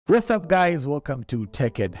What's up, guys? Welcome to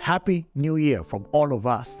TechEd. Happy New Year from all of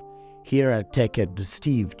us here at TechEd.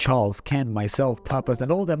 Steve, Charles, Ken, myself, Purpose,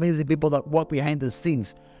 and all the amazing people that work behind the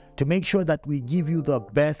scenes to make sure that we give you the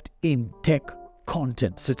best in tech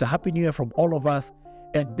content. So it's a happy new year from all of us.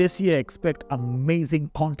 And this year, expect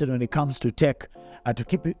amazing content when it comes to tech, to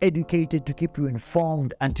keep you educated, to keep you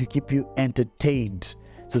informed, and to keep you entertained.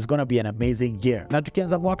 So it's going to be an amazing year. Now,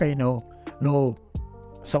 tukianza mwaka,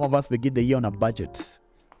 some of us begin the year on a budget.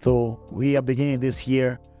 So we are beginning this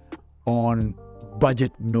year on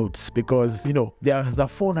budget notes because, there's a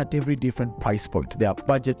phone at every different price point. There are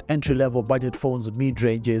budget, entry-level budget phones,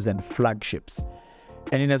 mid-ranges, and flagships.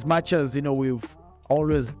 And in as much as, we've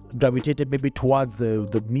always gravitated maybe towards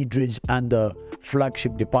the mid-range and the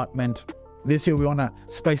flagship department, this year we want to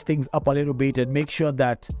spice things up a little bit and make sure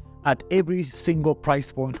that at every single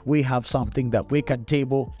price point, we have something that we can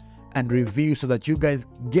table and review so that you guys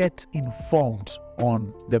get informed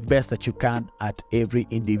on the best that you can at every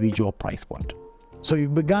individual price point. So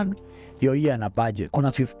you've begun your year on a budget. On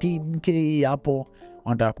a 15K Apple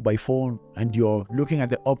on the buy phone, and you're looking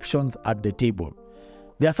at the options at the table.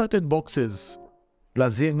 There are certain boxes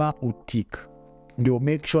lazima utik. You'll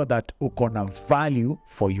make sure that uko na value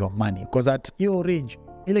for your money. Because at your range,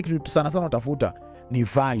 ile kitu sana sana utafuta ni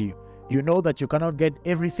value. You know that you cannot get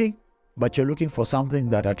everything, but you're looking for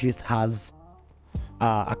something that at least has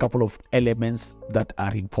a couple of elements that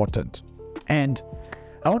are important. And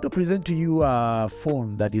I want to present to you a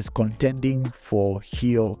phone that is contending for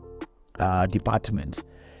your departments.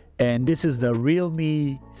 And this is the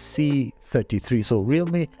Realme C33. So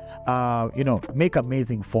Realme, make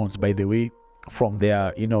amazing phones, by the way, from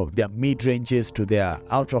their mid-ranges to their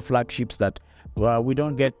ultra flagships that we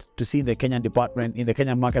don't get to see in the Kenyan department, in the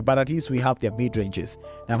Kenyan market, but at least we have their mid-ranges.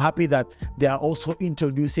 And I'm happy that they are also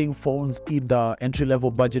introducing phones in the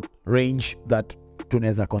entry-level budget range that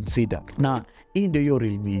tunaweza consider. Now, in the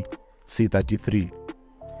Realme C33.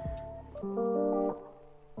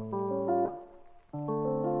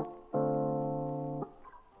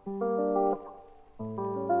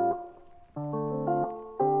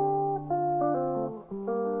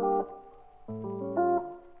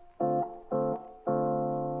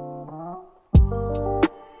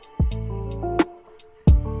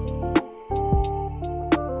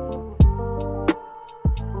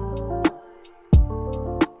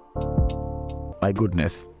 My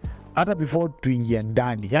goodness. Hata before tuingie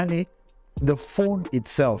ndani, the phone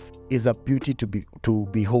itself is a beauty to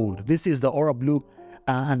behold. This is the Aura Blue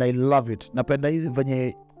and I love it. Napenda hizi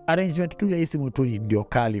venye arrangement tu ya hii simu tu ndio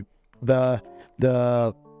kali.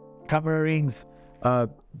 The camera rings,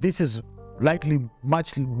 this is likely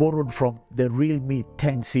much borrowed from the Realme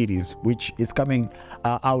 10 series, which is coming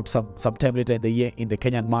out sometime later in the year in the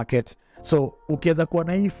Kenyan market. So ukiweza kuwa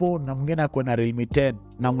na hii phone na mwingine akuwa na Realme 10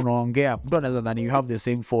 na mnaongea, mtu anaweza dhani you have the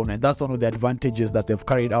same phone, and that's one of the advantages that they've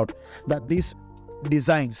carried out, that this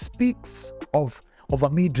design speaks of a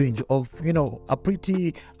mid-range, of a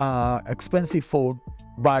pretty expensive phone,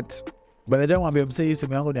 but by the time I'm saying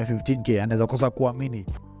simu yangu ni ya 15K anaweza kosa kuamini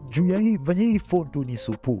juu ya hii venye hii phone tu ni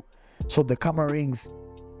supu. So the camera rings,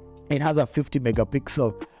 it has a 50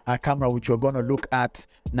 megapixel camera, which we're going to look at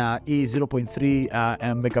na hii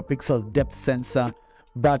 0.3 megapixel depth sensor,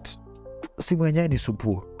 but simu yenyewe ni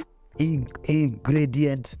supu. Hii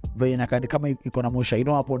gradient venye kama iko na motion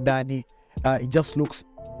hapo ndani, it just looks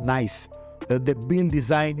nice. The build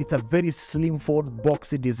design, it's a very slim phone,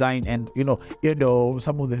 boxy design, and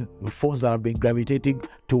some of the phones that have been gravitating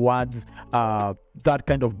towards that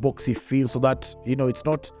kind of boxy feel, so that it's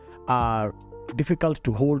not difficult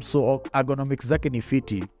to hold. So ergonomics zake ni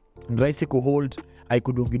fiti, rahisi kuhold,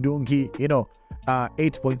 haikudungidungi,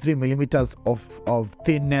 8.3 millimeters of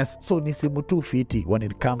thinness. So ni simu tu fiti when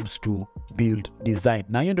it comes to build design.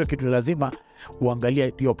 Na hiyo ndio kitu lazima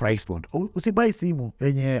uangalia hiyo price point. Usibai simu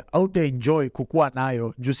yenye auto enjoy kukua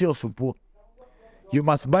nayo juu sio supu. You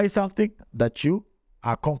must buy something that you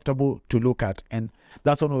are comfortable to look at, and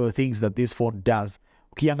that's one of the things that this phone does.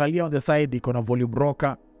 Ukiangalia on the side, iko na volume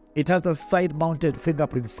rocker. It has a side-mounted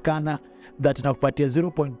fingerprint scanner that inakupatia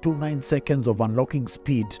 0.29 seconds of unlocking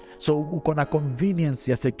speed. So uko na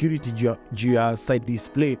convenience ya security juu ya side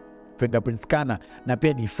display fingerprint scanner, na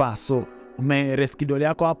pia ni fast. So umerest kidole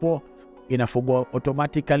yako hapo, inafungua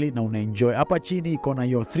automatically na unaenjoy. Hapa chini iko na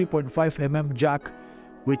your 3.5mm jack,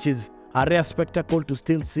 which is a rare spectacle to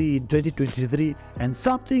still see in 2023, and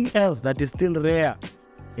something else that is still rare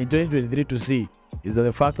in 2023 to see is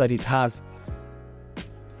the fact that it has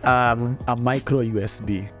a micro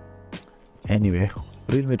USB. Anyway,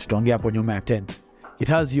 Realme tutaongea hapo nyuma ya tent. It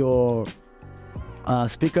has your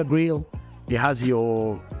speaker grill, it has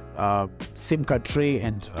your SIM card tray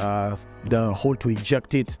and the hole to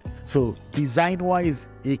inject it. So design wise,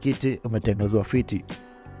 it is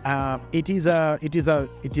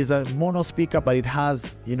a mono speaker, but it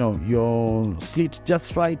has, you know, your slit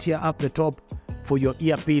just right here up the top for your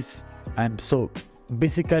earpiece. And so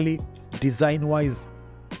basically, design wise,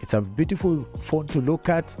 it's a beautiful phone to look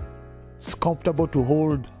at. It's comfortable to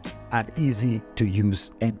hold and easy to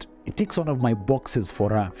use, and it ticks one of my boxes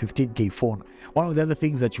for a 15K phone. One of the other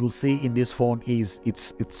things that you'll see in this phone is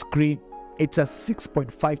its screen. It's a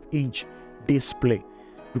 6.5-inch display,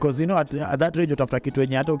 because you know at that range utafuta kitu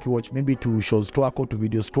yenye hata ukiwatch maybe to shows twako, to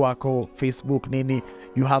videos twako, Facebook nini,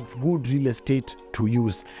 you have good real estate to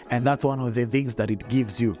use, and that's one of the things that it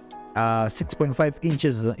gives you. 6.5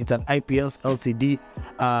 inches, it's an IPS LCD,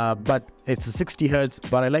 but it's 60 hertz,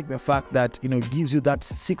 but I like the fact that, you know, it gives you that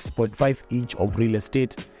 6.5 inch of real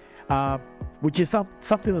estate, which is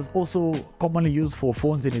something that's also commonly used for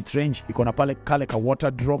phones in its range. Ikona pale kale ka water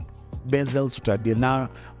drop bezels utadina,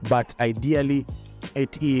 but ideally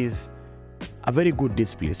it is a very good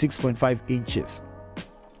display, 6.5 inches.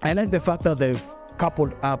 I like the fact that they've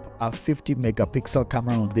coupled up a 50 megapixel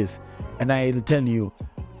camera on this, and I'll tell you,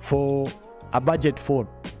 for a budget phone,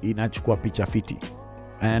 inachukua picha fiti.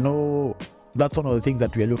 And I know that's one of the things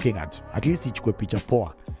that we are looking at least ichukue picha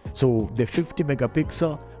poa. So the 50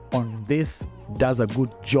 megapixel on this does a good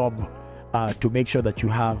job to make sure that you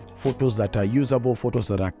have photos that are usable, photos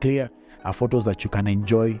that are clear, photos that you can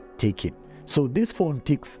enjoy taking. So this phone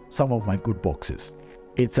ticks some of my good boxes.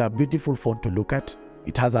 It's a beautiful phone to look at.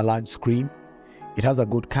 It has a large screen. It has a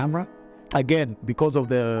good camera. Again, because of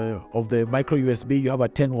the micro USB, you have a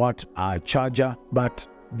 10-watt charger, but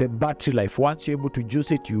the battery life, once you're able to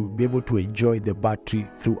use it, you'll be able to enjoy the battery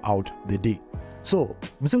throughout the day. So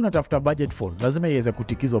msi unatafuta budget phone, lazima iweze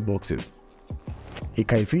kutikizo boxes.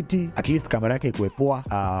 Ikae fiti, at least kamera yake ikuwe poa,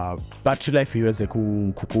 battery life iweze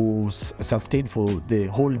sustain for the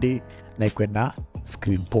whole day, na ikuwe na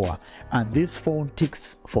screen poa. And this phone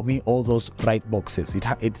ticks for me all those right boxes.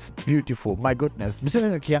 It's beautiful. My goodness,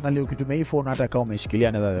 mseme kiangalia ukitumia hii phone hata kama umeshikilia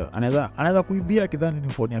anaweza kuibia kidhani ni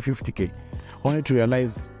phone ya 50K, only to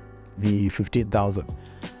realize the 15,000.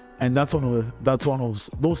 And that's one of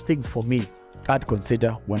those things for me I'd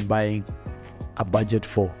consider when buying a budget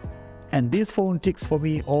phone. And this phone ticks for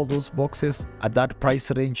me all those boxes at that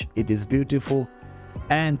price range. It is beautiful.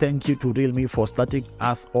 And thank you to Realme for starting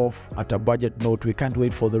us off at a budget note. We can't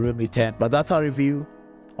wait for the Realme 10. But that's our review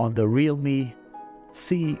on the Realme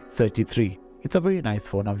C33. It's a very nice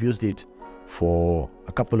phone. I've used it for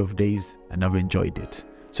a couple of days and I've enjoyed it.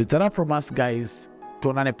 So it's enough from us, guys.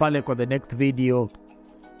 Tuonane pale kwa the next video.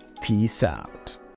 Peace out.